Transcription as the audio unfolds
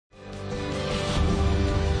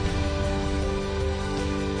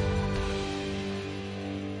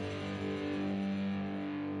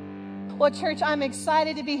Well, church, I'm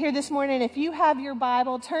excited to be here this morning. If you have your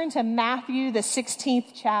Bible, turn to Matthew, the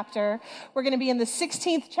 16th chapter. We're going to be in the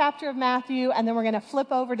 16th chapter of Matthew, and then we're going to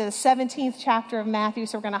flip over to the 17th chapter of Matthew.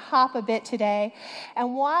 So we're going to hop a bit today.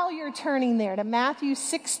 And while you're turning there to Matthew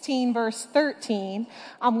 16, verse 13,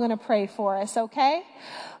 I'm going to pray for us, okay?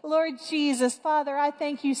 Lord Jesus, Father, I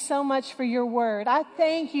thank you so much for your word. I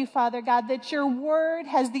thank you, Father God, that your word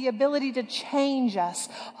has the ability to change us.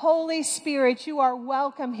 Holy Spirit, you are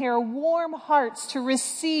welcome here. Warm hearts to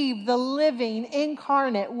receive the living,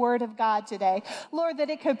 incarnate word of God today. Lord, that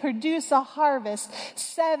it could produce a harvest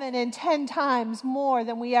 7 and 10 times more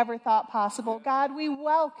than we ever thought possible. God, we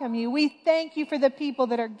welcome you. We thank you for the people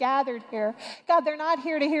that are gathered here. God, they're not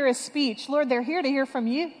here to hear a speech. Lord, they're here to hear from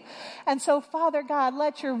you. And so, Father God,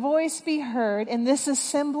 let your voice be heard in this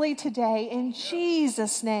assembly today in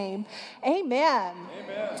Jesus' name. Amen.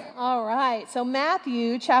 Amen. All right. So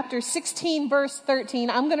Matthew chapter 16, verse 13,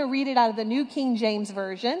 I'm going to read it out of the New King James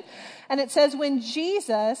Version. And it says, when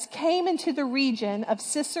Jesus came into the region of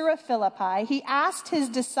Caesarea Philippi, he asked his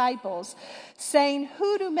disciples, saying,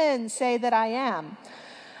 who do men say that I am?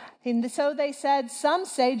 And so they said, some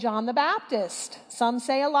say John the Baptist, some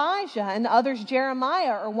say Elijah, and others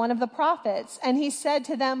Jeremiah or one of the prophets. And he said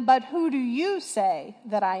to them, but who do you say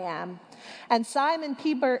that I am? And Simon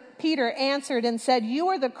Peter answered and said, you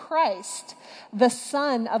are the Christ, the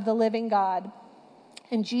Son of the living God.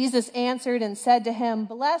 And Jesus answered and said to him,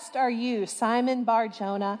 blessed are you, Simon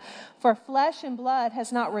Bar-Jonah, for flesh and blood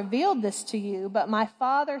has not revealed this to you, but my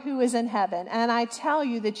Father who is in heaven. And I tell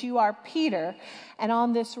you that you are Peter, and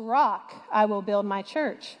on this rock I will build my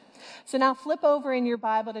church. So now flip over in your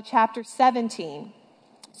Bible to chapter 17.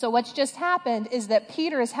 So what's just happened is that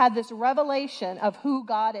Peter has had this revelation of who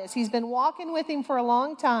God is. He's been walking with him for a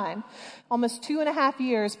long time, almost 2.5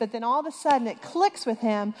 years, but then all of a sudden it clicks with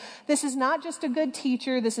him. This is not just a good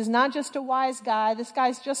teacher. This is not just a wise guy. This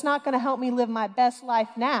guy's just not going to help me live my best life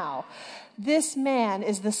now. This man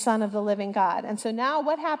is the Son of the living God. And so now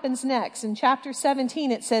what happens next? In chapter 17,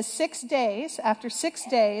 it says after 6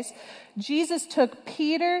 days, Jesus took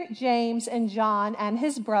Peter, James, and John and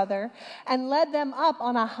his brother and led them up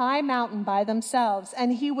on a high mountain by themselves.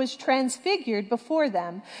 And he was transfigured before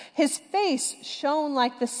them. His face shone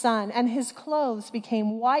like the sun, and his clothes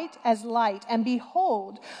became white as light. And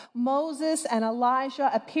behold, Moses and Elijah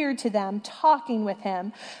appeared to them, talking with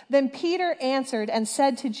him. Then Peter answered and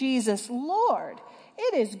said to Jesus, Lord,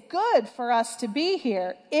 it is good for us to be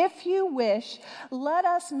here. If you wish, let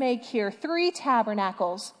us make here 3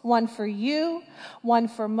 tabernacles, one for you, one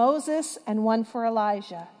for Moses, and one for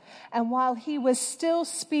Elijah. And while he was still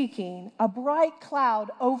speaking, a bright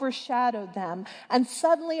cloud overshadowed them, and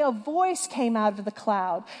suddenly a voice came out of the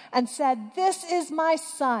cloud and said, this is my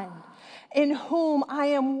son, in whom I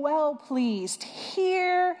am well pleased.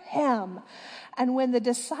 Hear him. And when the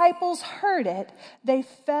disciples heard it, they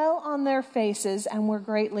fell on their faces and were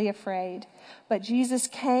greatly afraid. But Jesus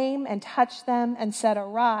came and touched them and said,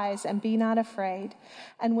 arise and be not afraid.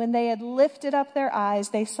 And when they had lifted up their eyes,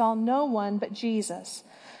 they saw no one but Jesus.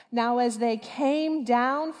 Now as they came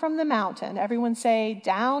down from the mountain, everyone say,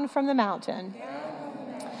 down from the mountain.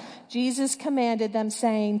 Jesus commanded them,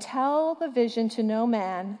 saying, tell the vision to no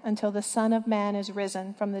man until the Son of Man is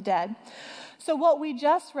risen from the dead. So what we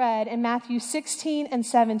just read in Matthew 16 and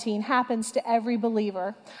 17 happens to every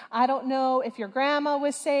believer. I don't know if your grandma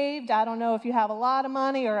was saved. I don't know if you have a lot of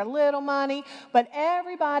money or a little money, but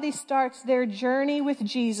everybody starts their journey with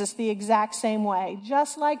Jesus the exact same way,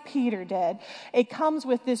 just like Peter did. It comes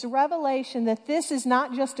with this revelation that this is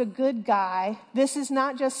not just a good guy. This is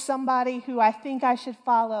not just somebody who I think I should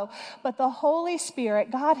follow, but the Holy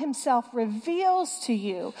Spirit, God himself, reveals to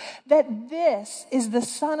you that this is the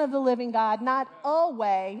Son of the living God, not a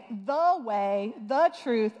way, the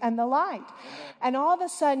truth, and the light. And all of a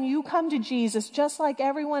sudden you come to Jesus just like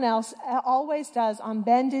everyone else always does on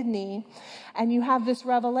bended knee, and you have this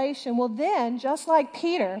revelation. Well then, just like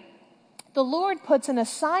Peter, the Lord puts an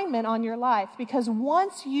assignment on your life, because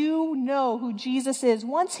once you know who Jesus is,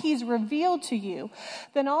 once he's revealed to you,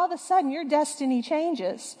 then all of a sudden your destiny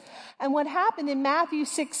changes. And what happened in Matthew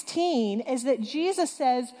 16 is that Jesus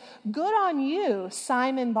says, good on you,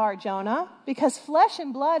 Simon Bar-Jonah, because flesh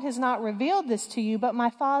and blood has not revealed this to you, but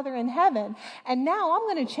my Father in heaven. And now I'm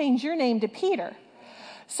going to change your name to Peter.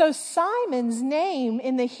 So Simon's name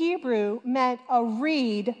in the Hebrew meant a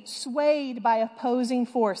reed swayed by opposing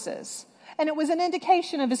forces. And it was an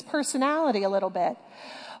indication of his personality a little bit.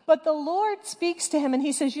 But the Lord speaks to him and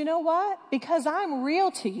he says, you know what? Because I'm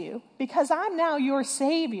real to you, because I'm now your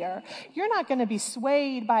Savior, you're not going to be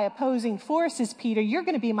swayed by opposing forces, Peter. You're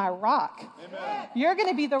going to be my rock. Amen. You're going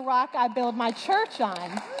to be the rock I build my church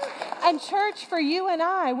on. And church, for you and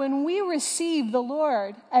I, when we receive the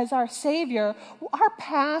Lord as our Savior, our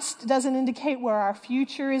past doesn't indicate where our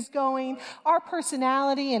future is going. Our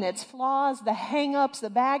personality and its flaws, the hang-ups, the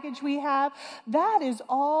baggage we have, that is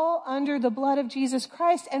all under the blood of Jesus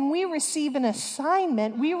Christ. And we receive an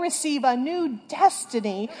assignment. We receive a new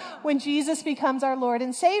destiny when Jesus becomes our Lord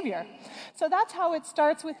and Savior. So that's how it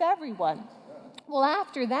starts with everyone. Well,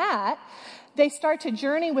 after that, they start to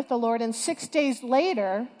journey with the Lord, and 6 days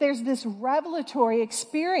later, there's this revelatory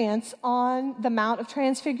experience on the Mount of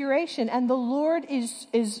Transfiguration, and the Lord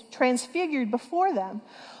is transfigured before them.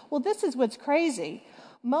 Well, this is what's crazy.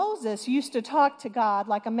 Moses used to talk to God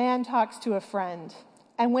like a man talks to a friend.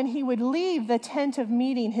 And when he would leave the tent of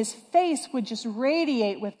meeting, his face would just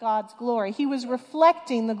radiate with God's glory. He was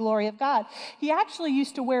reflecting the glory of God. He actually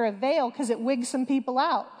used to wear a veil because it wigged some people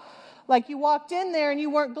out. Like you walked in there and you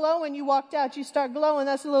weren't glowing, you walked out, you start glowing.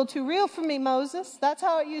 That's a little too real for me, Moses. That's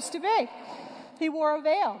how it used to be. He wore a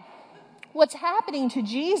veil. What's happening to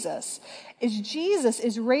Jesus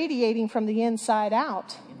is radiating from the inside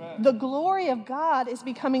out. Amen. The glory of God is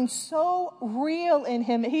becoming so real in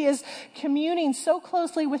him. He is communing so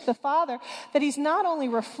closely with the Father that he's not only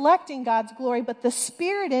reflecting God's glory, but the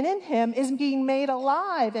Spirit in him is being made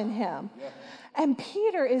alive in him. Yeah. And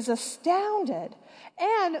Peter is astounded.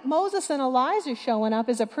 And Moses and Elijah showing up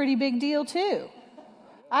is a pretty big deal too.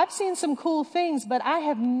 I've seen some cool things, but I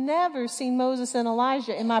have never seen Moses and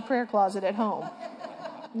Elijah in my prayer closet at home.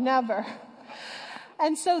 Never.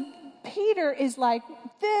 And so Peter is like,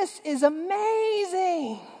 this is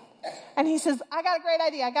amazing. And he says, I got a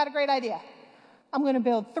great idea. I'm going to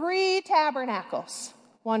build 3 tabernacles.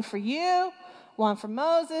 One for you, one for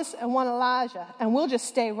Moses, and one Elijah. And we'll just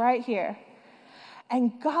stay right here.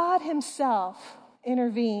 And God himself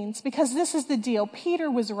intervenes, because this is the deal. Peter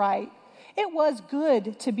was right. It was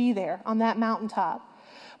good to be there on that mountaintop,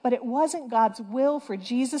 but it wasn't God's will for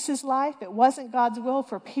Jesus' life. It wasn't God's will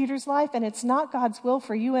for Peter's life, and it's not God's will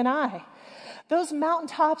for you and I. Those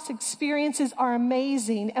mountaintops experiences are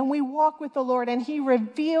amazing, and we walk with the Lord, and he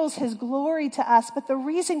reveals his glory to us. But the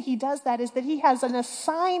reason he does that is that he has an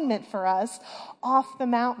assignment for us off the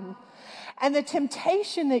mountain. And the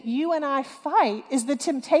temptation that you and I fight is the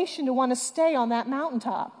temptation to want to stay on that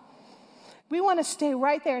mountaintop. We want to stay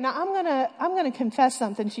right there. Now, I'm gonna confess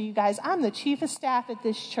something to you guys. I'm the chief of staff at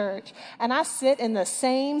this church, and I sit in the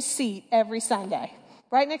same seat every Sunday,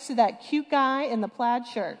 right next to that cute guy in the plaid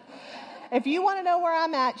shirt. If you want to know where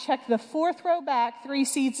I'm at, check the 4th row back, 3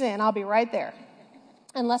 seats in. I'll be right there,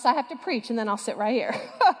 unless I have to preach, and then I'll sit right here.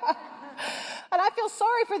 And I feel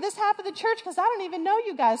sorry for this half of the church because I don't even know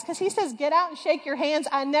you guys, because he says, get out and shake your hands.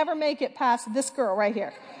 I never make it past this girl right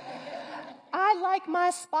here. I like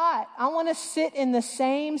my spot. I want to sit in the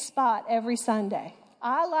same spot every Sunday.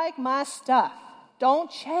 I like my stuff. Don't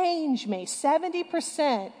change me.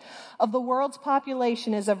 70% of the world's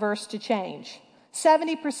population is averse to change.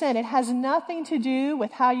 70%. It has nothing to do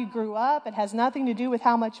with how you grew up. It has nothing to do with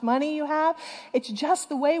how much money you have. It's just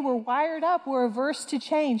the way we're wired up. We're averse to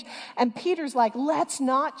change. And Peter's like, let's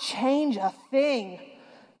not change a thing.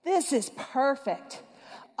 This is perfect.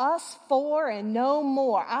 Us 4 and no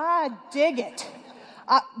more. I dig it.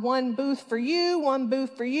 One booth for you, one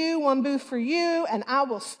booth for you, one booth for you. And I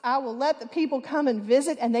will let the people come and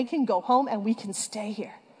visit, and they can go home and we can stay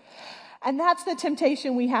here. And that's the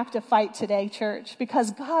temptation we have to fight today, church,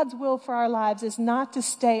 because God's will for our lives is not to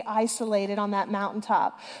stay isolated on that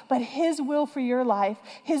mountaintop, but his will for your life,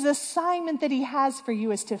 his assignment that he has for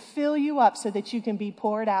you is to fill you up so that you can be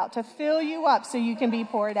poured out, to fill you up so you can be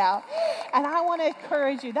poured out. And I want to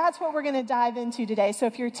encourage you. That's what we're going to dive into today. So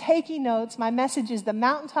if you're taking notes, my message is the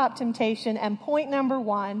mountaintop temptation, and point number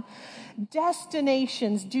 1,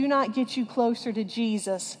 destinations do not get you closer to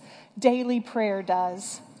Jesus. Daily prayer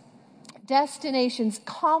does. Destinations,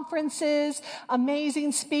 conferences,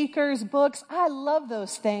 amazing speakers, books. I love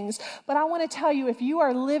those things. But I want to tell you, if you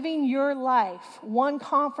are living your life one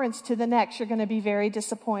conference to the next, you're going to be very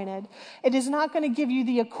disappointed. It is not going to give you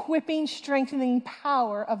the equipping, strengthening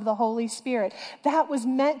power of the Holy Spirit. That was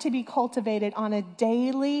meant to be cultivated on a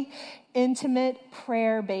daily, intimate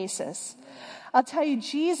prayer basis. I'll tell you,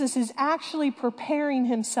 Jesus is actually preparing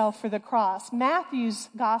himself for the cross. Matthew's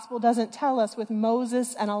gospel doesn't tell us with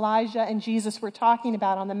Moses and Elijah and Jesus we're talking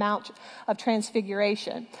about on the Mount of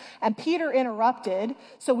Transfiguration. And Peter interrupted,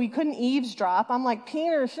 so we couldn't eavesdrop. I'm like,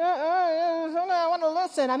 Peter, I want to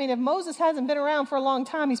listen. I mean, if Moses hasn't been around for a long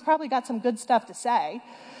time, he's probably got some good stuff to say.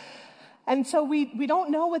 And so we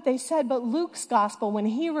don't know what they said, but Luke's gospel, when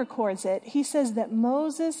he records it, he says that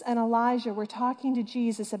Moses and Elijah were talking to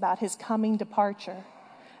Jesus about his coming departure.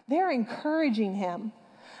 They're encouraging him.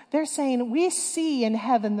 They're saying, we see in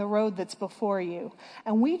heaven the road that's before you,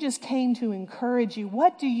 and we just came to encourage you.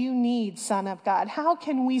 What do you need, Son of God? How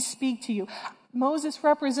can we speak to you? Moses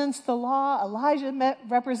represents the law, Elijah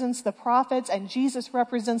represents the prophets, and Jesus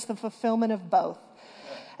represents the fulfillment of both.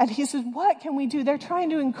 And he says, what can we do? They're trying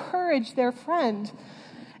to encourage their friend.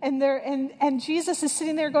 And Jesus is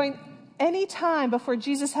sitting there going, any time before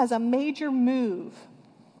Jesus has a major move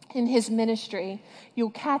in his ministry, you'll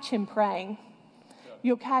catch him praying.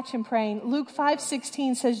 You'll catch him praying. Luke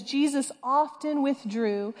 5:16 says, Jesus often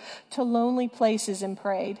withdrew to lonely places and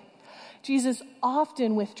prayed. Jesus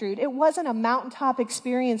often withdrew. It wasn't a mountaintop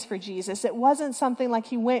experience for Jesus. It wasn't something like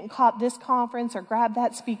he went and caught this conference or grabbed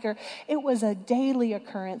that speaker. It was a daily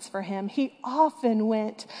occurrence for him. He often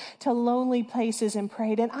went to lonely places and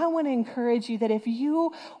prayed. And I want to encourage you that if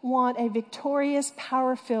you want a victorious,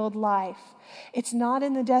 power-filled life, it's not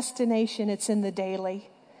in the destination, it's in the daily.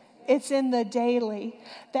 It's in the daily,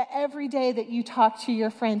 that every day that you talk to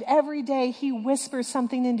your friend, every day he whispers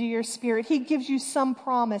something into your spirit. He gives you some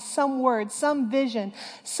promise, some word, some vision,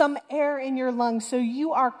 some air in your lungs, so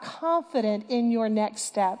you are confident in your next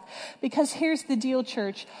step. Because here's the deal,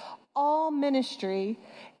 church. All ministry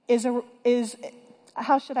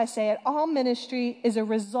how should I say it? All ministry is a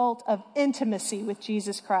result of intimacy with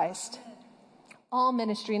Jesus Christ. All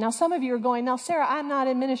ministry. Now, some of you are going, now, Sarah, I'm not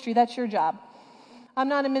in ministry. That's your job. I'm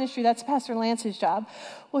not in ministry. That's Pastor Lance's job.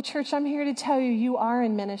 Well, church, I'm here to tell you, you are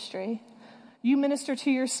in ministry. You minister to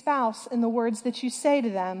your spouse in the words that you say to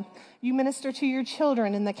them. You minister to your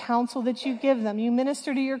children in the counsel that you give them. You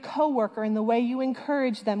minister to your coworker in the way you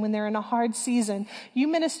encourage them when they're in a hard season. You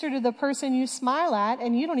minister to the person you smile at,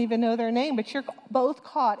 and you don't even know their name, but you're both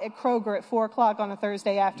caught at Kroger at 4 o'clock on a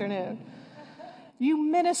Thursday afternoon. You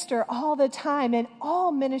minister all the time, and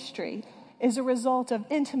all ministry is a result of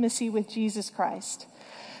intimacy with Jesus Christ.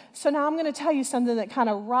 So now I'm going to tell you something that kind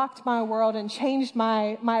of rocked my world and changed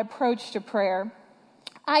my approach to prayer.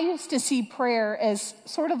 I used to see prayer as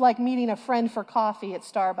sort of like meeting a friend for coffee at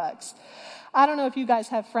Starbucks. I don't know if you guys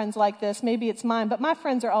have friends like this. Maybe it's mine, but my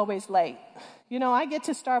friends are always late. You know, I get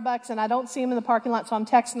to Starbucks and I don't see them in the parking lot, so I'm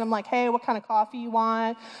texting them like, hey, what kind of coffee you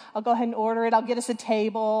want? I'll go ahead and order it. I'll get us a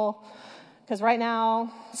table. Because right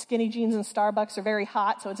now, skinny jeans and Starbucks are very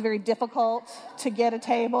hot, so it's very difficult to get a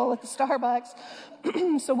table at the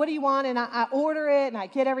Starbucks. So what do you want? And I order it, and I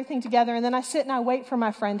get everything together, and then I sit and I wait for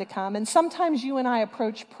my friend to come. And sometimes you and I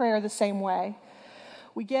approach prayer the same way.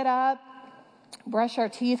 We get up, brush our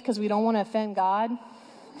teeth because we don't want to offend God.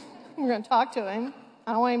 We're going to talk to him.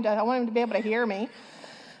 I want him to be able to hear me.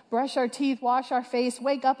 Brush our teeth, wash our face,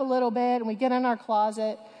 wake up a little bit, and we get in our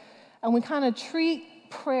closet, and we kind of treat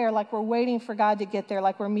prayer like we're waiting for God to get there,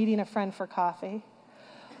 like we're meeting a friend for coffee.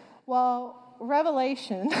 Well,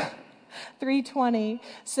 Revelation 3:20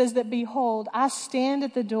 says that, behold, I stand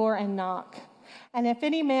at the door and knock. And if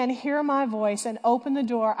any man hear my voice and open the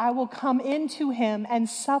door, I will come into him and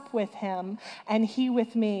sup with him and he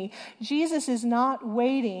with me. Jesus is not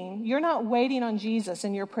waiting. You're not waiting on Jesus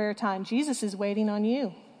in your prayer time. Jesus is waiting on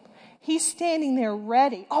you. He's standing there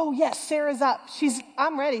ready. Oh, yes, Sarah's up.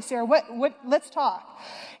 I'm ready, Sarah. What, let's talk.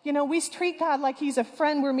 You know, we treat God like he's a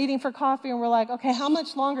friend we're meeting for coffee, and we're like, okay, how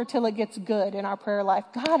much longer till it gets good in our prayer life?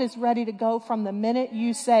 God is ready to go from the minute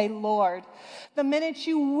you say, Lord. The minute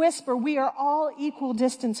you whisper, we are all equal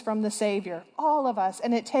distance from the Savior, all of us.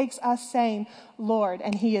 And it takes us saying, Lord,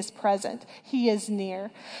 and he is present. He is near.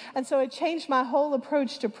 And so it changed my whole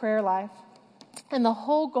approach to prayer life. And the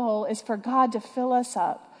whole goal is for God to fill us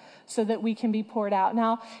up so that we can be poured out.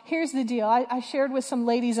 Now, here's the deal. I shared with some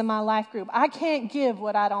ladies in my life group. I can't give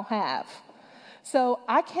what I don't have. So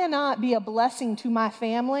I cannot be a blessing to my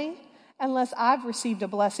family unless I've received a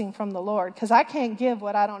blessing from the Lord, because I can't give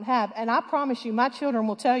what I don't have. And I promise you, my children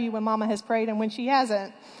will tell you when Mama has prayed and when she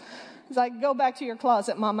hasn't. It's like, go back to your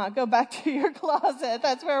closet, Mama. Go back to your closet.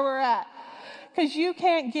 That's where we're at. Because you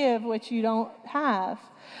can't give what you don't have.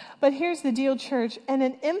 But here's the deal, church. And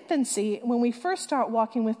in infancy, when we first start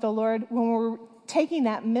walking with the Lord, when we're taking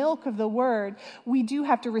that milk of the word, we do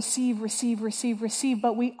have to receive.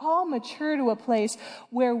 But we all mature to a place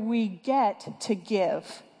where we get to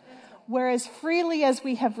give. Whereas freely as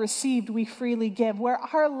we have received, we freely give. Where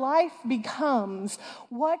our life becomes,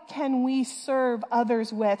 what can we serve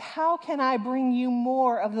others with? How can I bring you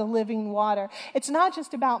more of the living water? It's not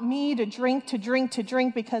just about me to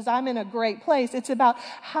drink because I'm in a great place. It's about,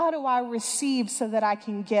 how do I receive so that I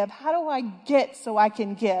can give? How do I get so I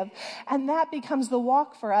can give? And that becomes the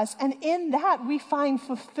walk for us. And in that, we find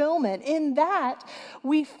fulfillment. In that,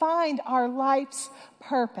 we find our life's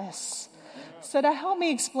purpose. So to help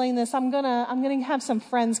me explain this, I'm gonna have some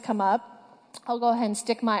friends come up, I'll go ahead and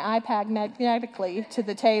stick my iPad magnetically to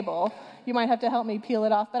the table. You might have to help me peel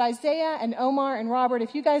it off. But Isaiah and Omar and Robert,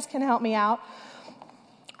 if you guys can help me out,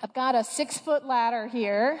 I've got a 6-foot ladder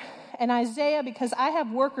here. And Isaiah, because I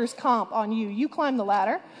have workers' comp on you, you climb the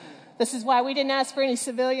ladder. This is why we didn't ask for any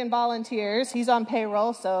civilian volunteers. He's on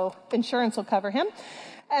payroll, so insurance will cover him.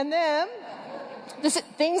 And then, this is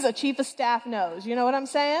things the chief of staff knows. You know what I'm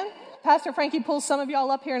saying? Pastor Frankie pulls some of y'all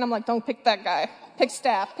up here, and I'm like, don't pick that guy. Pick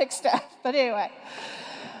staff. But anyway.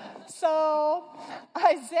 So,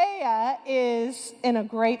 Isaiah is in a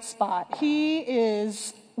great spot. He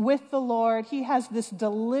is with the Lord. He has this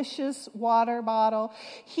delicious water bottle.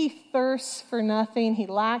 He thirsts for nothing. He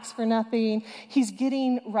lacks for nothing. He's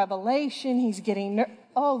getting revelation. He's getting...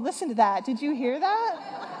 Oh, listen to that. Did you hear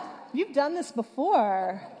that? You've done this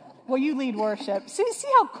before. Well, you lead worship. See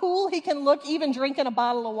how cool he can look even drinking a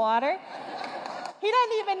bottle of water? He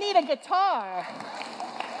doesn't even need a guitar.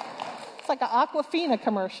 It's like an Aquafina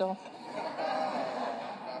commercial.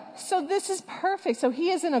 So this is perfect. So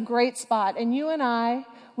he is in a great spot. And you and I,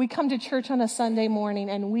 we come to church on a Sunday morning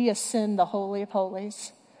and we ascend the Holy of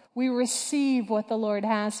Holies. We receive what the Lord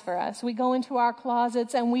has for us. We go into our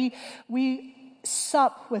closets and we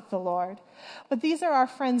sup with the Lord. But these are our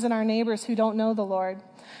friends and our neighbors who don't know the Lord.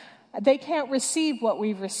 They can't receive what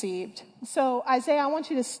we've received. So Isaiah, I want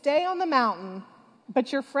you to stay on the mountain,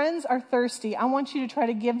 but your friends are thirsty. I want you to try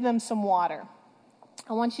to give them some water.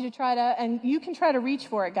 I want you to try to, and you can try to reach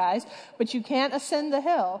for it, guys, but you can't ascend the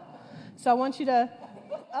hill. So I want you to,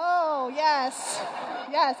 oh, yes,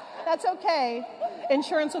 that's okay.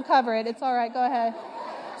 Insurance will cover it. It's all right. Go ahead.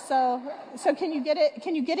 So can you get it?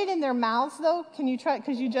 Can you get it in their mouths though? Can you try?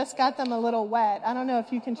 Because you just got them a little wet. I don't know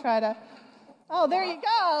if you can try to. Oh, there you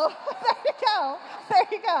go. There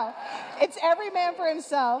you go. It's every man for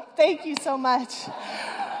himself. Thank you so much.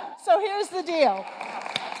 So here's the deal.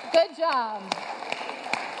 Good job.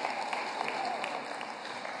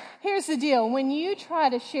 Here's the deal. When you try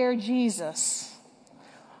to share Jesus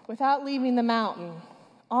without leaving the mountain,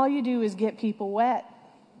 all you do is get people wet.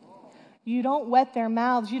 You don't wet their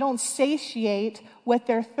mouths. You don't satiate what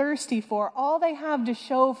they're thirsty for. All they have to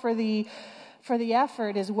show for the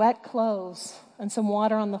effort is wet clothes and some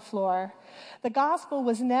water on the floor. The gospel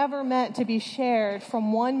was never meant to be shared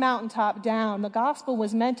from one mountaintop down. The gospel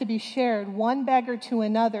was meant to be shared one beggar to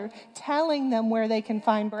another, telling them where they can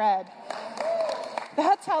find bread.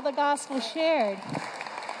 That's how the gospel is shared.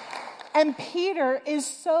 And Peter is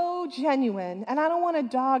so genuine, and I don't want to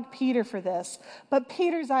dog Peter for this, but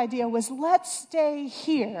Peter's idea was, let's stay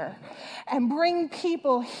here and bring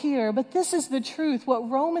people here. But this is the truth, what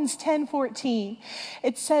Romans 10:14,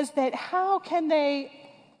 it says that how can they,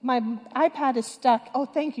 my iPad is stuck. Oh,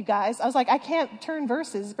 thank you guys. I was like, I can't turn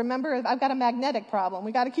verses. Remember, I've got a magnetic problem.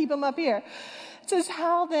 We got to keep them up here. It says,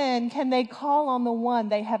 how then can they call on the one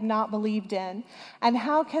they have not believed in? And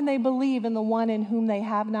how can they believe in the one in whom they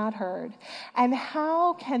have not heard? And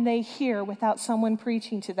how can they hear without someone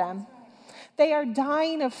preaching to them? They are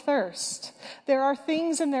dying of thirst. There are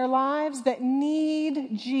things in their lives that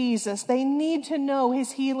need Jesus. They need to know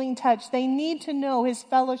his healing touch. They need to know his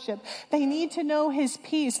fellowship. They need to know his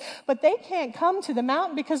peace. But they can't come to the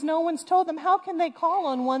mountain because no one's told them. How can they call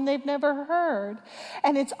on one they've never heard?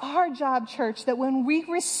 And it's our job, church, that when we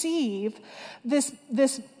receive this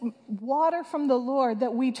water from the Lord,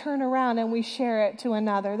 that we turn around and we share it to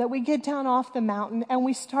another, that we get down off the mountain and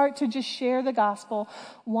we start to just share the gospel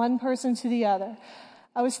one person to the other.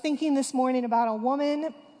 I was thinking this morning about a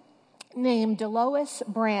woman named Delois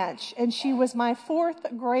Branch, and she was my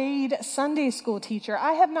 4th grade Sunday school teacher.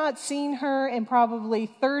 I have not seen her in probably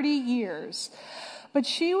 30 years, but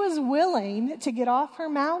she was willing to get off her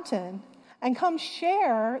mountain and come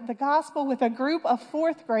share the gospel with a group of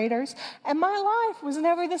 4th graders, and my life was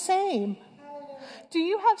never the same. Do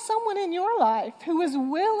you have someone in your life who is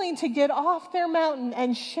willing to get off their mountain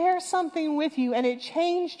and share something with you, and it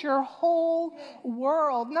changed your whole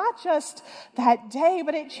world? Not just that day,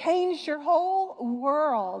 but it changed your whole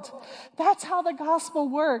world. That's how the gospel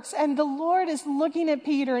works. And the Lord is looking at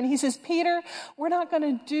Peter, and he says, Peter, we're not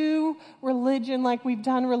going to do religion like we've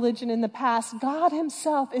done religion in the past. God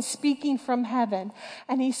himself is speaking from heaven.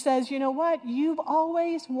 And he says, you know what? You've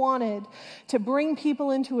always wanted to bring people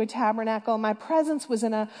into a tabernacle. My presence was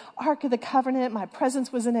in an Ark of the Covenant. My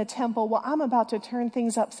presence was in a temple. Well, I'm about to turn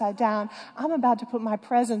things upside down. I'm about to put my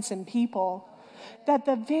presence in people. that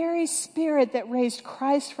the very Spirit that raised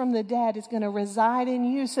Christ from the dead is going to reside in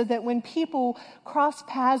you, so that when people cross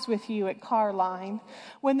paths with you at Carline,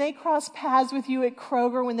 when they cross paths with you at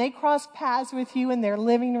Kroger, when they cross paths with you in their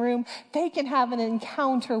living room, they can have an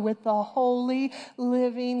encounter with the holy,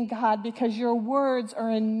 living God, because your words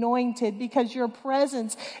are anointed, because your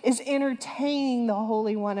presence is entertaining the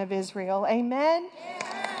Holy One of Israel. Amen?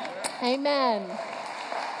 Amen.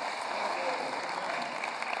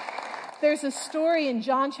 There's a story in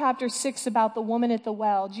John chapter 6 about the woman at the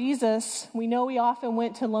well. Jesus, we know he often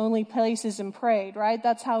went to lonely places and prayed, right?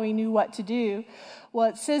 That's how he knew what to do. Well,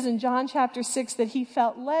 it says in John chapter 6 that he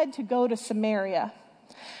felt led to go to Samaria.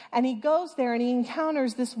 And he goes there and he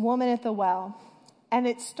encounters this woman at the well. And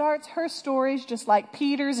it starts, her story's just like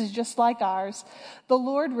Peter's, is just like ours. The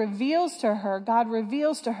Lord reveals to her, God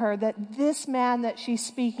reveals to her that this man that she's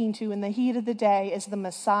speaking to in the heat of the day is the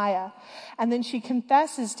Messiah. And then she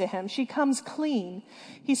confesses to him. She comes clean.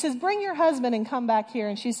 He says, bring your husband and come back here.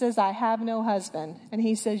 And she says, I have no husband. And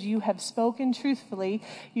he says, you have spoken truthfully.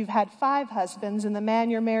 You've had 5 husbands, and the man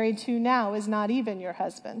you're married to now is not even your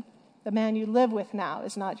husband. The man you live with now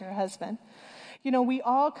is not your husband. You know, we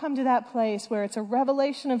all come to that place where it's a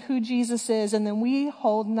revelation of who Jesus is, and then we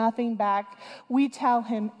hold nothing back. We tell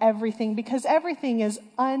him everything, because everything is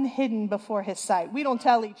unhidden before his sight. We don't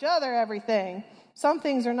tell each other everything. Some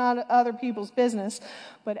things are not other people's business,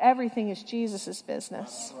 but everything is Jesus'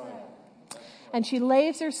 business. And she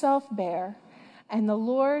lays herself bare, and the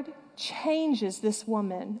Lord changes this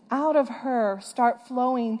woman. Out of her start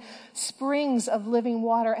flowing springs of living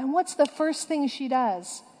water. And what's the first thing she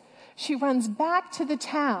does? She runs back to the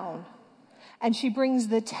town, and she brings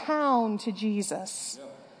the town to Jesus.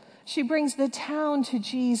 She brings the town to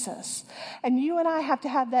Jesus. And you and I have to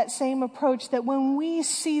have that same approach, that when we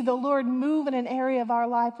see the Lord move in an area of our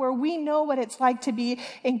life where we know what it's like to be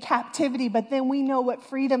in captivity, but then we know what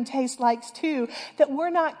freedom tastes like too, that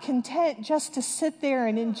we're not content just to sit there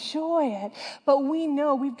and enjoy it, but we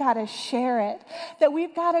know we've got to share it, that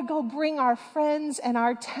we've got to go bring our friends and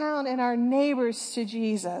our town and our neighbors to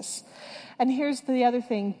Jesus. And here's the other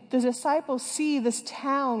thing. The disciples see this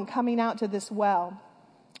town coming out to this well.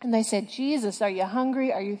 And they said, Jesus, are you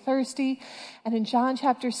hungry? Are you thirsty? And in John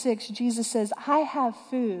chapter 6, Jesus says, I have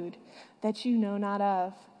food that you know not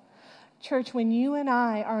of. Church, when you and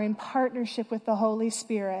I are in partnership with the Holy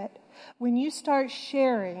Spirit, when you start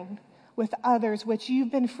sharing with others what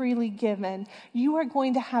you've been freely given, you are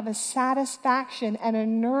going to have a satisfaction and a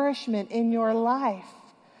nourishment in your life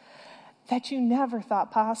that you never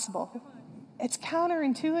thought possible. It's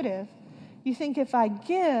counterintuitive. You think if I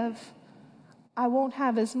give, I won't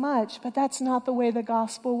have as much, but that's not the way the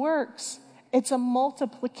gospel works. It's a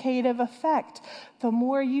multiplicative effect. The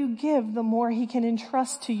more you give, the more he can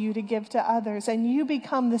entrust to you to give to others. And you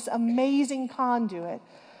become this amazing conduit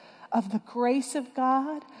of the grace of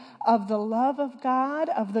God, of the love of God,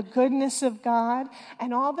 of the goodness of God.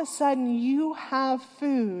 And all of a sudden you have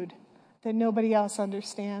food that nobody else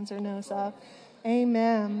understands or knows of.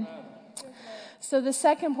 Amen. So the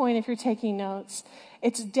second point, if you're taking notes,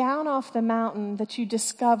 it's down off the mountain that you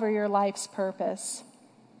discover your life's purpose.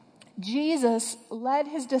 Jesus led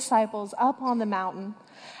his disciples up on the mountain,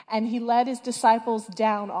 and he led his disciples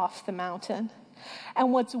down off the mountain.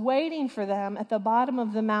 And what's waiting for them at the bottom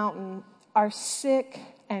of the mountain are sick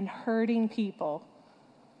and hurting people.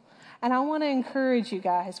 And I want to encourage you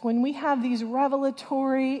guys, when we have these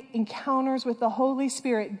revelatory encounters with the Holy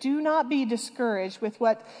Spirit, do not be discouraged with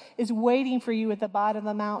what is waiting for you at the bottom of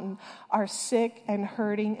the mountain are sick and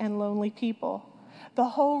hurting and lonely people. The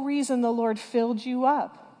whole reason the Lord filled you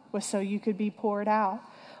up was so you could be poured out.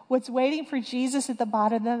 What's waiting for Jesus at the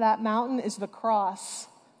bottom of that mountain is the cross.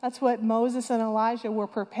 That's what Moses and Elijah were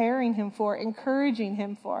preparing him for, encouraging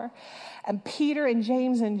him for. And Peter and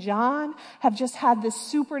James and John have just had this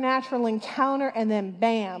supernatural encounter, and then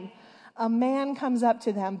bam, a man comes up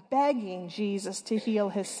to them begging Jesus to heal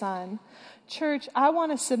his son. Church, I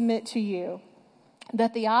want to submit to you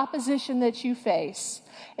that the opposition that you face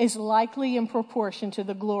is likely in proportion to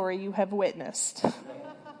the glory you have witnessed.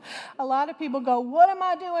 A lot of people go, what am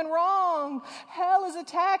I doing wrong? Hell is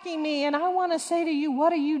attacking me. And I want to say to you,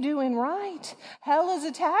 what are you doing right? Hell is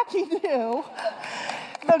attacking you.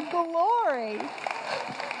 The glory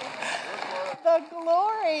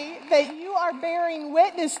that you are bearing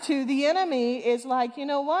witness to, the enemy is like, you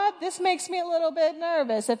know what? This makes me a little bit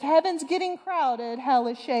nervous. If heaven's getting crowded, hell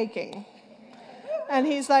is shaking. And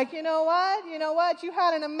he's like, you know what? You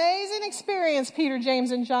had an amazing experience, Peter,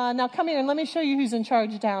 James, and John. Now come here and let me show you who's in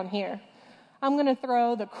charge down here. I'm going to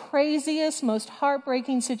throw the craziest, most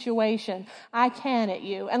heartbreaking situation I can at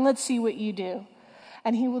you, and let's see what you do.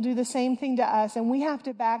 And he will do the same thing to us. And we have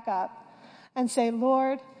to back up and say,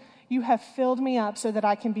 Lord, you have filled me up so that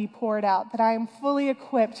I can be poured out, that I am fully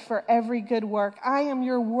equipped for every good work. I am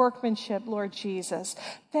your workmanship, Lord Jesus.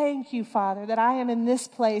 Thank you, Father, that I am in this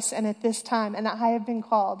place and at this time, and that I have been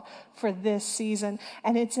called for this season.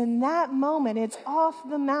 And it's in that moment, it's off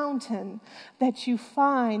the mountain, that you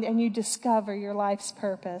find and you discover your life's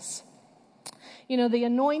purpose. You know, the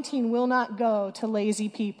anointing will not go to lazy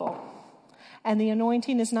people, and the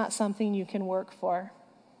anointing is not something you can work for.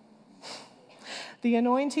 The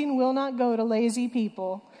anointing will not go to lazy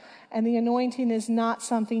people, and the anointing is not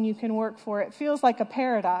something you can work for. It feels like a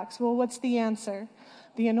paradox. Well, what's the answer?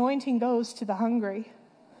 The anointing goes to the hungry.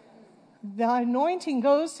 The anointing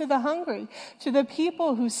goes to the hungry, to the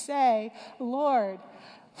people who say, Lord,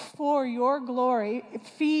 for your glory,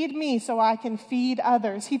 feed me so I can feed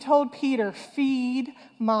others. He told Peter, feed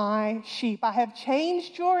my sheep. I have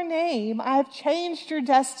changed your name. I have changed your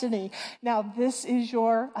destiny. Now this is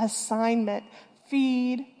your assignment.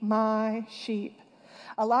 Feed my sheep.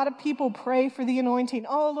 A lot of people pray for the anointing.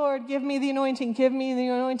 Oh, Lord, give me the anointing. Give me the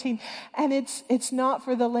anointing. And it's not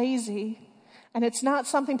for the lazy. And it's not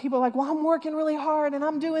something people are like, well, I'm working really hard and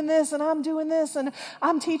I'm doing this and I'm doing this and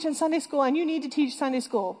I'm teaching Sunday school. And you need to teach Sunday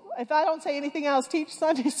school. If I don't say anything else, teach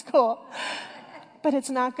Sunday school. But there's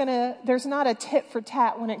not a tit for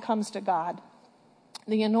tat when it comes to God.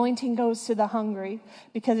 The anointing goes to the hungry,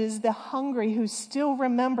 because it is the hungry who still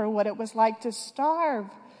remember what it was like to starve.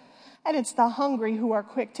 And it's the hungry who are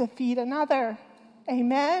quick to feed another.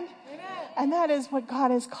 Amen? Amen. And that is what God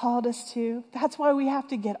has called us to. That's why we have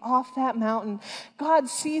to get off that mountain. God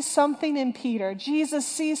sees something in Peter. Jesus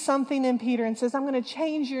sees something in Peter and says, I'm going to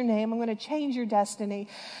change your name. I'm going to change your destiny.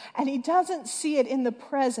 And he doesn't see it in the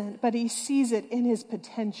present, but he sees it in his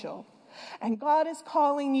potential. And God is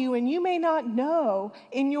calling you, and you may not know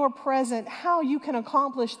in your present how you can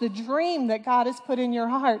accomplish the dream that God has put in your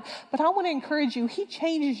heart. But I want to encourage you, he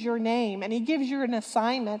changes your name and he gives you an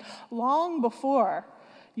assignment long before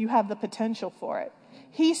you have the potential for it.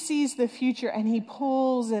 He sees the future and he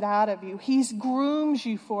pulls it out of you. He grooms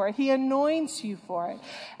you for it. He anoints you for it.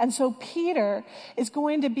 And so Peter is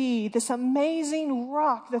going to be this amazing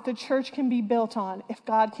rock that the church can be built on if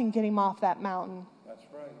God can get him off that mountain.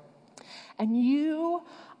 And you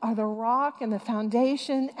are the rock and the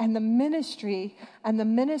foundation and the ministry and the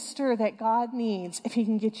minister that God needs if he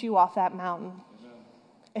can get you off that mountain. Amen.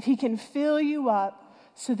 If he can fill you up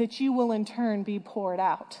so that you will in turn be poured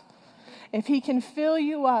out. If he can fill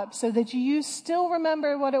you up so that you still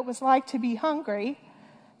remember what it was like to be hungry,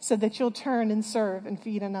 so that you'll turn and serve and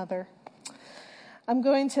feed another. I'm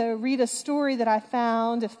going to read a story that I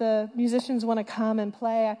found. If the musicians want to come and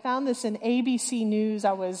play, I found this in ABC News.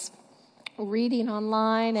 I was reading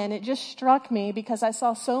online, and it just struck me because I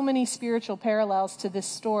saw so many spiritual parallels to this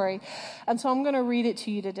story. And so I'm going to read it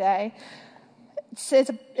to you today.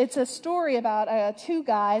 It's a story about two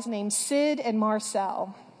guys named Sid and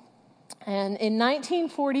Marcel. And in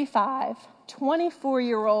 1945,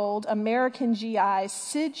 24-year-old American GI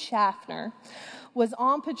Sid Schaffner was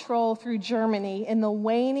on patrol through Germany in the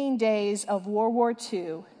waning days of World War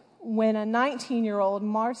II when a 19-year-old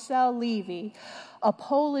Marcel Levy, a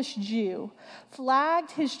Polish Jew,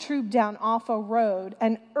 flagged his troop down off a road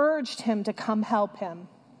and urged him to come help him.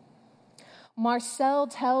 Marcel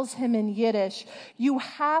tells him in Yiddish, "You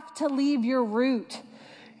have to leave your route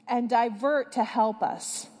and divert to help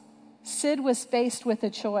us." Sid was faced with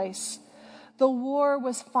a choice. The war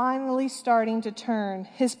was finally starting to turn.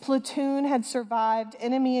 His platoon had survived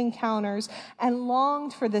enemy encounters and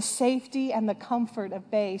longed for the safety and the comfort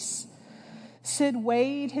of base. Sid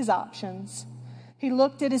weighed his options. He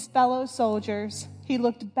looked at his fellow soldiers. He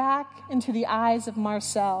looked back into the eyes of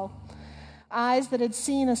Marcel, eyes that had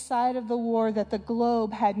seen a side of the war that the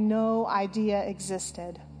globe had no idea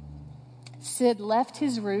existed. Sid left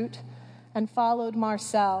his route and followed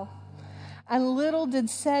Marcel. And little did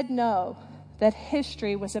Sid know that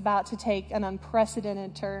history was about to take an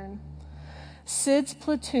unprecedented turn. Sid's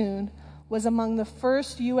platoon was among the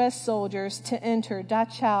first U.S. soldiers to enter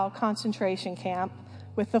Dachau concentration camp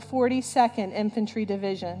with the 42nd Infantry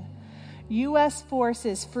Division. U.S.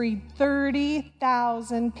 forces freed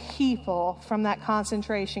 30,000 people from that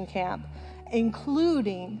concentration camp,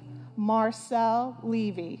 including Marcel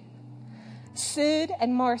Levy. Sid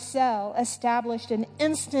and Marcel established an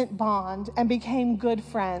instant bond and became good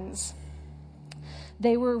friends.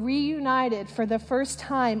 They were reunited for the first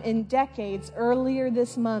time in decades earlier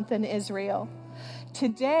this month in Israel.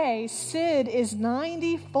 Today, Sid is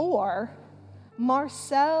 94,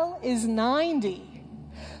 Marcel is 90,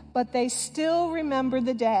 but they still remember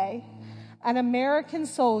the day, An American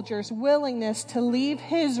soldier's willingness to leave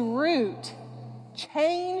his route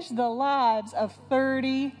changed the lives of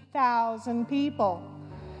 30,000 people.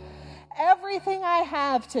 Everything I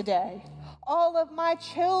have today, all of my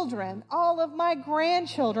children, all of my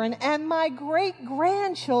grandchildren, and my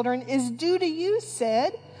great-grandchildren is due to you,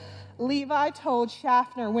 Sid, Levi told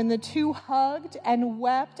Schaffner when the two hugged and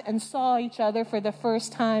wept and saw each other for the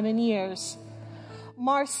first time in years.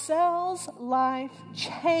 Marcel's life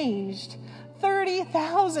changed.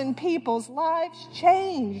 30,000 people's lives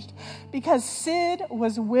changed because Sid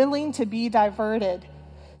was willing to be diverted.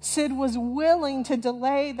 Sid was willing to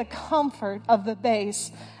delay the comfort of the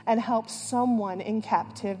base and help someone in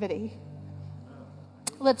captivity.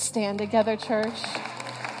 Let's stand together, church.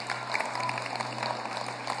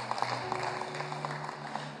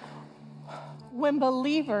 When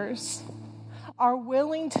believers are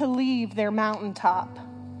willing to leave their mountaintop,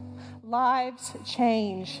 lives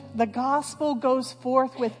change. The gospel goes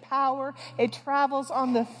forth with power. It travels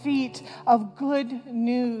on the feet of good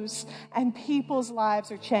news, and people's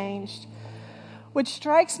lives are changed. What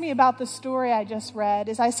strikes me about the story I just read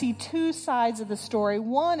is I see two sides of the story.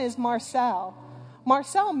 One is Marcel.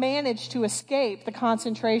 Marcel managed to escape the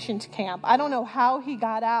concentration camp. I don't know how he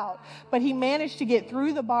got out, but he managed to get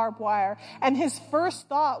through the barbed wire. And his first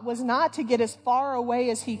thought was not to get as far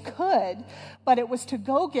away as he could, but it was to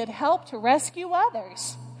go get help to rescue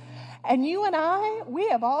others. And you and I, we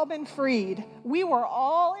have all been freed. We were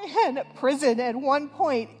all in prison at one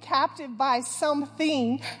point, captive by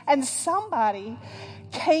something, and somebody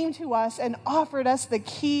came to us and offered us the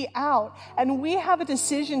key out. And we have a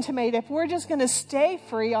decision to make if we're just going to stay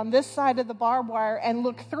free on this side of the barbed wire and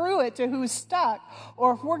look through it to who's stuck,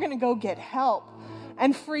 or if we're going to go get help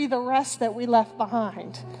and free the rest that we left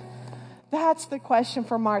behind. That's the question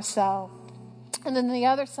for Marcel. And then the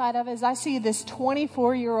other side of it is I see this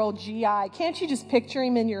 24-year-old GI. Can't you just picture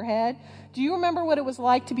him in your head? Do you remember what it was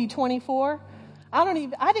like to be 24? I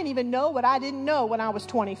didn't even know what I didn't know when I was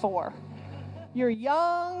 24. You're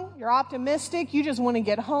young, you're optimistic, you just want to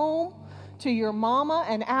get home to your mama,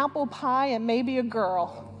 an apple pie, and maybe a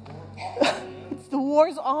girl. The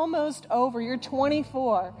war's almost over. You're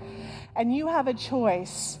 24, and you have a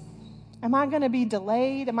choice. Am I going to be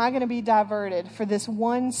delayed? Am I going to be diverted for this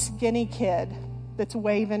one skinny kid that's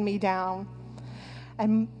waving me down?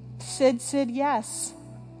 And Sid said yes.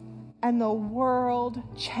 And the world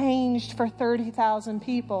changed for 30,000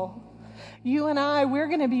 people. You and I, we're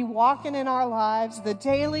going to be walking in our lives, the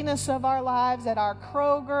dailiness of our lives at our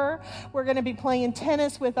Kroger. We're going to be playing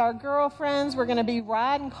tennis with our girlfriends. We're going to be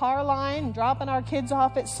riding car line and dropping our kids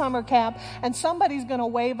off at summer camp. And somebody's going to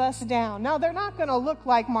wave us down. Now, they're not going to look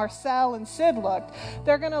like Marcel and Sid looked.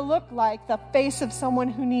 They're going to look like the face of someone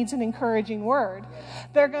who needs an encouraging word.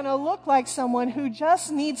 They're going to look like someone who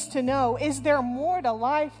just needs to know, is there more to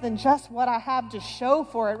life than just what I have to show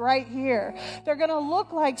for it right here? They're going to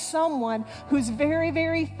look like someone who's very,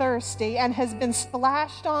 very thirsty and has been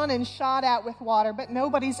splashed on and shot at with water, but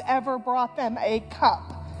nobody's ever brought them a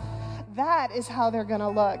cup. That is how they're going to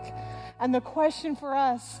look. And the question for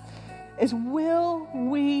us is, will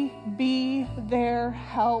we be their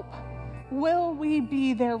help? Will we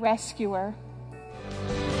be their rescuer?